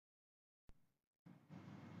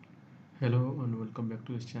Hello and welcome back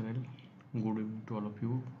to this channel. Good evening to all of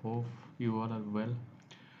you. Hope you all are well.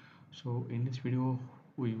 So in this video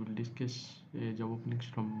we will discuss job openings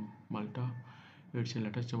from Malta. It's a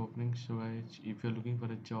latest job opening. So guys, if you're looking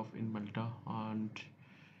for a job in Malta and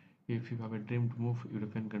if you have a dream to move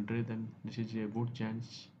European country, then this is a good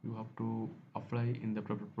chance. You have to apply in the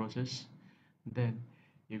proper process. Then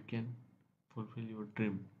you can fulfill your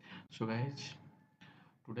dream. So guys,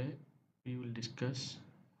 today we will discuss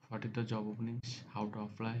what is the job openings, how to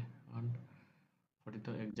apply, and what is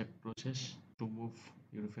the exact process to move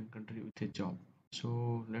European country with a job.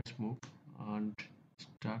 So let's move and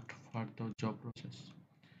start for the job process.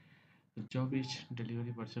 The job is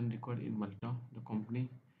delivery person required in Malta. The company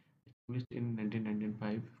established in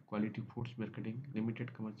 1995, Quality Foods Marketing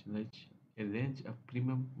Limited commercializes a range of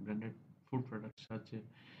premium branded food products such as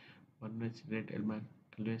Baronesse, Red Elmar,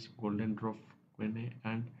 Kolios, Golden Drop, Kuhne,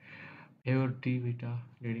 and Fior Vita,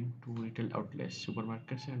 leading to retail outlets,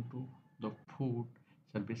 supermarkets, and to the food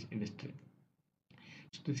service industry.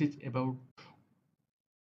 So this is about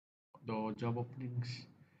the job openings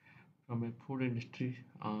from a food industry,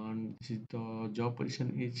 and this is the job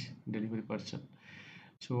position is delivery person.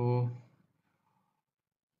 So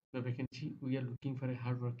the vacancy, we are looking for a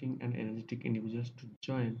hardworking and energetic individuals to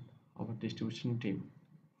join our distribution team,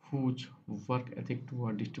 whose work ethic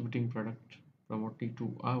toward distributing product promoting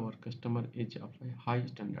to our customer is of a high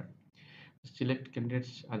standard. Select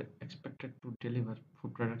candidates are expected to deliver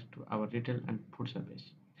food products to our retail and food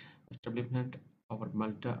service establishment over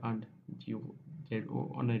Malta and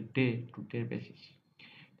GO on a day-to-day basis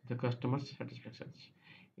to the customer's satisfaction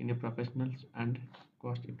in a professional and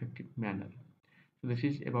cost-effective manner. So this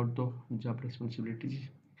is about the job responsibilities.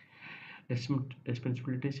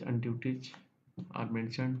 Responsibilities and duties are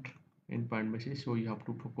mentioned in point basis, so you have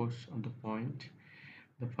to focus on the point.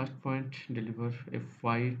 The first point, deliver a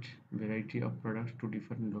wide variety of products to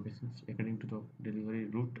different locations according to the delivery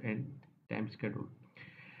route and time schedule.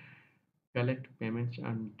 Collect payments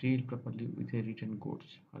and deal properly with the written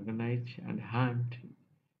goods. Organize and hand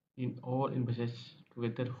in all invoices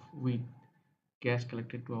together with cash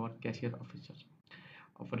collected to our cashier officers.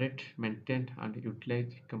 Operate, maintain and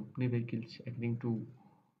utilize company vehicles according to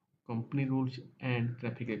company rules and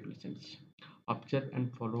traffic regulations. Observe and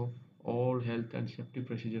follow all health and safety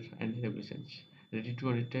procedures and regulations. Ready to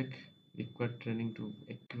undertake required training to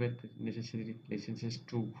equip the necessary licenses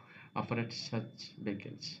to operate such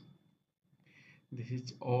vehicles. This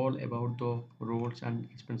is all about the roles and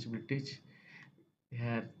responsibilities.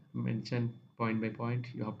 Here mentioned point by point.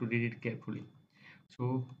 You have to read it carefully.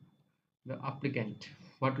 So the applicant,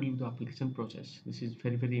 what will be the application process? This is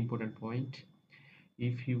very important point.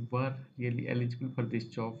 If you were really eligible for this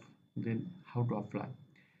job, then how to apply?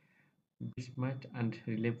 Be smart and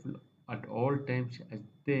reliable at all times as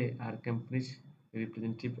they are company's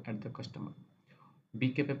representative at the customer.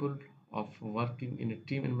 Be capable of working in a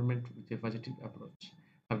team environment with a positive approach.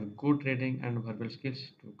 Have good reading and verbal skills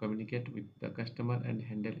to communicate with the customer and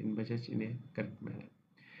handle invoices in a correct manner.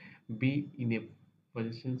 Be in a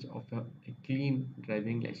possession of a clean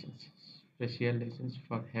driving license, special license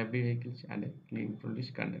for heavy vehicles, and a clean police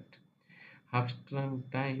conduct. Have strong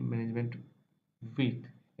time management with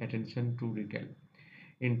attention to detail.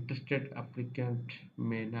 Interested applicant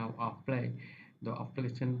may now apply the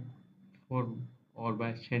application form or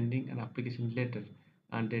by sending an application letter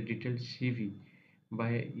and a detailed CV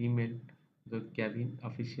by email the cabin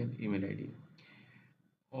official email ID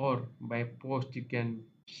or by post you can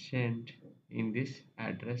send in this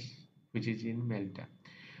address which is in Malta.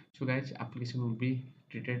 So guys, application will be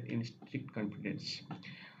treated in strict confidence.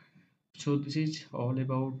 So this is all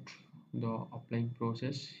about the applying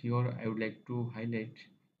process. Here I would like to highlight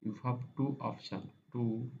you have two options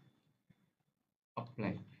to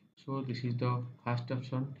apply. So this is the first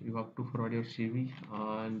option. You have to forward your CV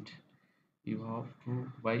and you have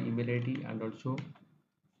to by email ID, and also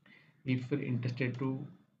if you're interested to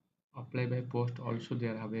apply by post, also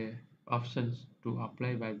there have a options to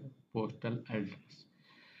apply by postal address.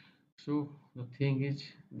 So the thing is,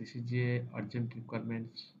 this is a urgent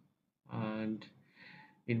requirements, and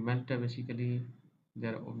in Malta basically they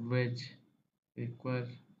are always require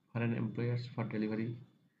for an employers for delivery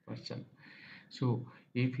person. So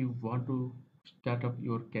if you want to start up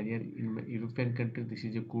your career in European country, this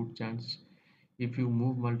is a good chance. If you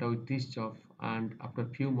move Malta with this job and after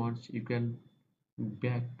few months you can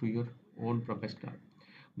back to your own professional.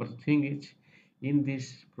 But the thing is, in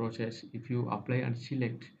this process, if you apply and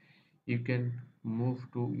select, you can move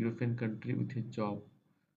to European country with a job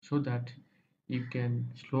so that you can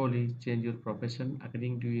slowly change your profession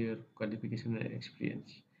according to your qualification and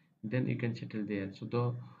experience. Then you can settle there. So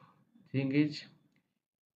the Thing is,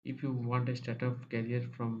 if you want a startup career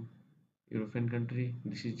from European country,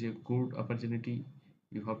 this is a good opportunity.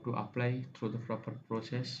 You have to apply through the proper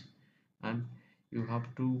process, and you have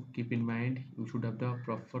to keep in mind you should have the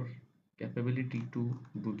proper capability to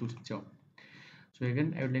do this job. So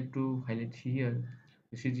again, I would like to highlight here,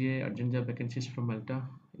 this is a urgent job vacancies from Malta.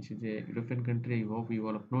 This is a European country. I hope you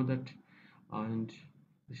all know that. And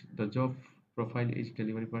the job profile is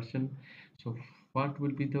delivery person. So what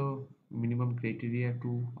will be the minimum criteria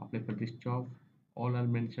to apply for this job? All are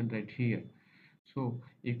mentioned right here. So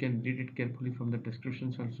you can read it carefully from the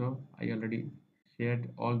descriptions also. I already shared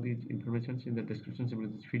all these informations in the descriptions of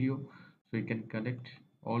this video, so you can collect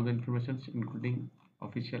all the informations including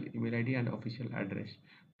official email ID and official address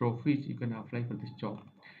through which you can apply for this job.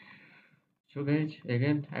 So guys,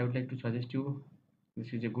 again I would like to suggest you,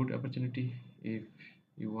 this is a good opportunity. If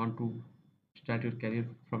you want to start your career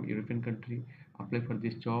from European country, apply for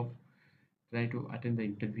this job, try to attend the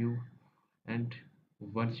interview, and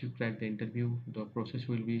once you crack the interview, the process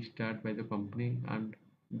will be started by the company, and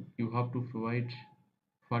you have to provide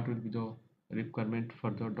what will be the requirement for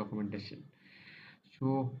the documentation.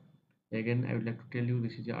 So again I would like to tell you,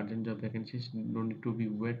 this is the urgent job vacancies, no need to be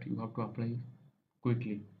wait, you have to apply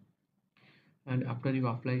quickly. And after you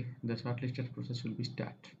apply, the shortlisted process will be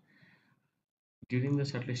start. During the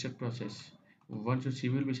shortlisted process, once your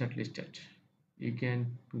CV will be shortlisted, you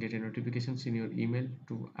can get a notifications in your email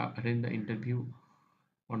to attend the interview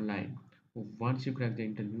online. Once you crack the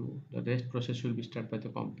interview, the rest process will be started by the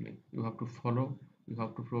company. You have to follow, you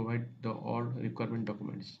have to provide the all requirement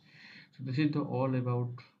documents. So this is the all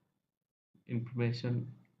about information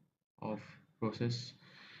of process.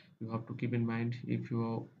 You have to keep in mind, if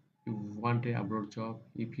you want a abroad job,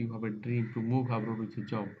 if you have a dream to move abroad with a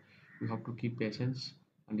job, you have to keep patience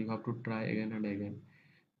and you have to try again and again.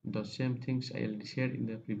 The same things I already shared in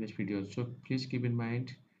the previous videos. So please keep in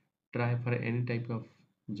mind, try for any type of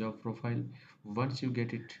job profile. Once you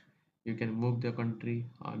get it, you can move the country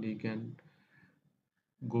and you can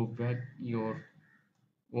go back your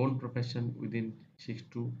own profession within 6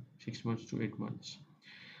 months to 8 months.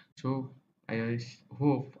 So I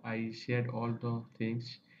hope I shared all the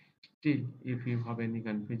things. Still, if you have any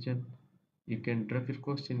confusion, you can drop your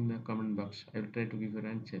question in the comment box. I will try to give you an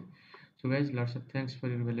answer. So guys, lots of thanks for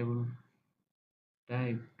your valuable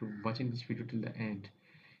time to watching this video till the end.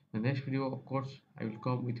 The next video, of course, I will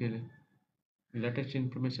come with a latest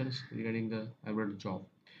information regarding the abroad job.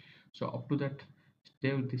 So up to that,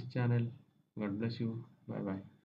 stay with this channel. God bless you. Bye bye.